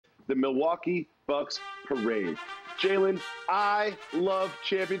the Milwaukee Bucks parade. Jalen, I love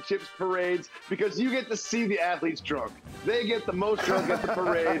championships parades because you get to see the athletes drunk. They get the most drunk at the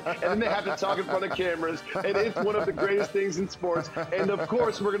parade, and then they have to talk in front of cameras, and it's one of the greatest things in sports. And, of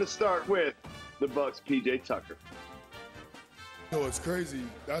course, we're going to start with the Bucks' P.J. Tucker. Yo, it's crazy.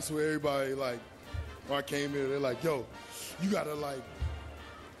 That's where everybody, like, when I came here, they're like, yo, you got to, like,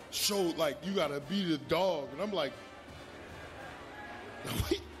 show, like, you got to be the dog. And I'm like,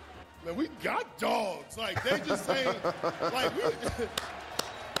 man, we got dogs. Like, they just saying, like, like,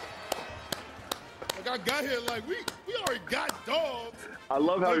 I got here, like, we already got dogs. I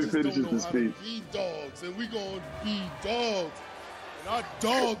love how he finishes the speech. Be dogs, and we gonna be dogs. And our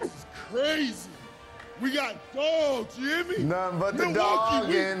dogs is crazy. We got dogs, you hear me? None but the Milwaukee, dog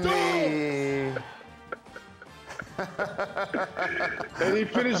in me. And he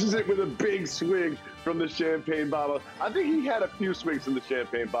finishes it with a big swig from the champagne bottle. I think he had a few swigs from the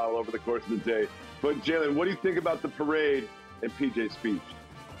champagne bottle over the course of the day. But, Jalen, what do you think about the parade and PJ's speech?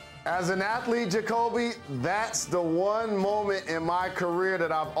 As an athlete, Jacoby, that's the one moment in my career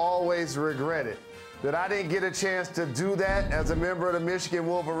that I've always regretted. That I didn't get a chance to do that as a member of the Michigan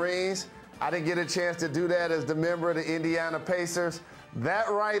Wolverines. I didn't get a chance to do that as the member of the Indiana Pacers. That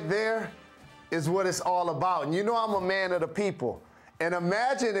right there is what it's all about. And you know I'm a man of the people. And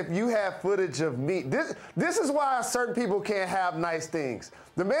imagine if you have footage of me. This is why certain people can't have nice things.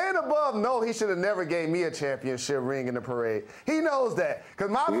 The man above knows he should have never gave me a championship ring in the parade. He knows that. Because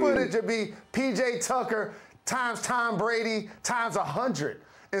my footage would be P.J. Tucker times Tom Brady times 100.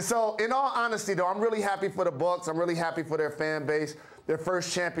 And so, in all honesty, though, I'm really happy for the Bucks. I'm really happy for their fan base, their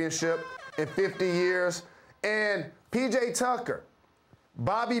first championship in 50 years. And P.J. Tucker,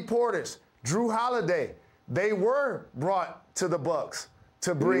 Bobby Portis, Drew Holiday, they were brought to the Bucks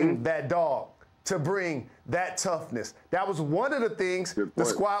to bring that dog, to bring that toughness. That was one of the things the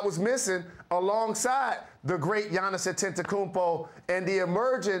squad was missing alongside the great Giannis Antetokounmpo and the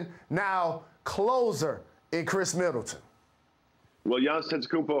emerging now closer in Chris Middleton. Well, Giannis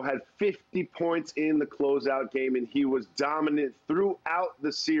Antetokounmpo had 50 points in the closeout game, and he was dominant throughout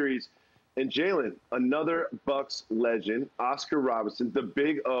the series. And Jalen, another Bucks legend, Oscar Robertson, the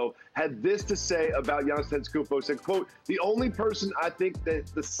Big O, had this to say about Giannis Antetokounmpo. He said, quote, the only person I think that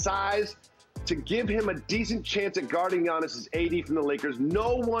the size to give him a decent chance at guarding Giannis is AD from the Lakers.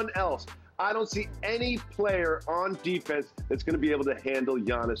 No one else. I don't see any player on defense that's going to be able to handle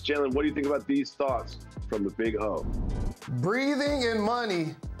Giannis. Jalen, what do you think about these thoughts from the Big O? Breathing and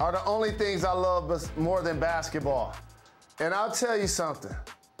money are the only things I love more than basketball. And I'll tell you something.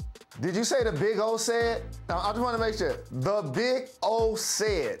 Did you say the Big O said? I just want to make sure. The Big O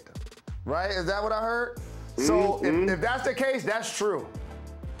said, right? Is that what I heard? So if that's the case, that's true.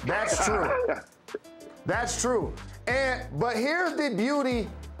 That's true. That's true. But here's the beauty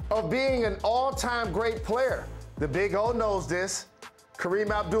of being an all-time great player. The Big O knows this. Kareem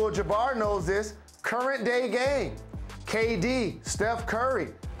Abdul-Jabbar knows this. Current day game. KD, Steph Curry,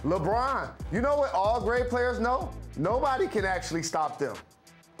 LeBron. You know what all great players know? Nobody can actually stop them.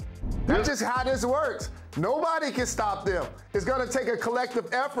 That's just how this works. Nobody can stop them. It's going to take a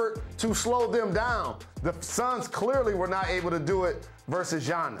collective effort to slow them down. The Suns clearly were not able to do it versus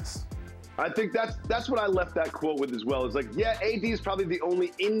Giannis. I think that's what I left that quote with as well. It's like, yeah, AD is probably the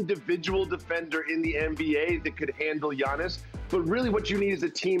only individual defender in the NBA that could handle Giannis. But really what you need is a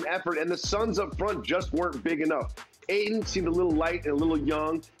team effort, and the Suns up front just weren't big enough. Aiden seemed a little light and a little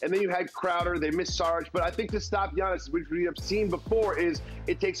young, and then you had Crowder. They missed Sarge. But I think to stop Giannis, which we have seen before, is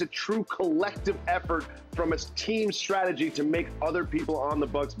it takes a true collective effort from a team strategy to make other people on the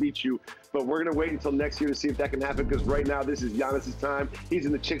Bucks beat you. But we're going to wait until next year to see if that can happen, because right now this is Giannis's time. He's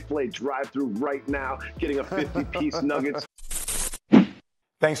in the Chick-fil-A drive-thru right now getting a 50-piece nuggets.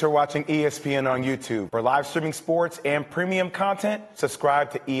 Thanks for watching ESPN on YouTube. For live streaming sports and premium content, subscribe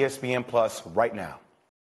to ESPN Plus right now.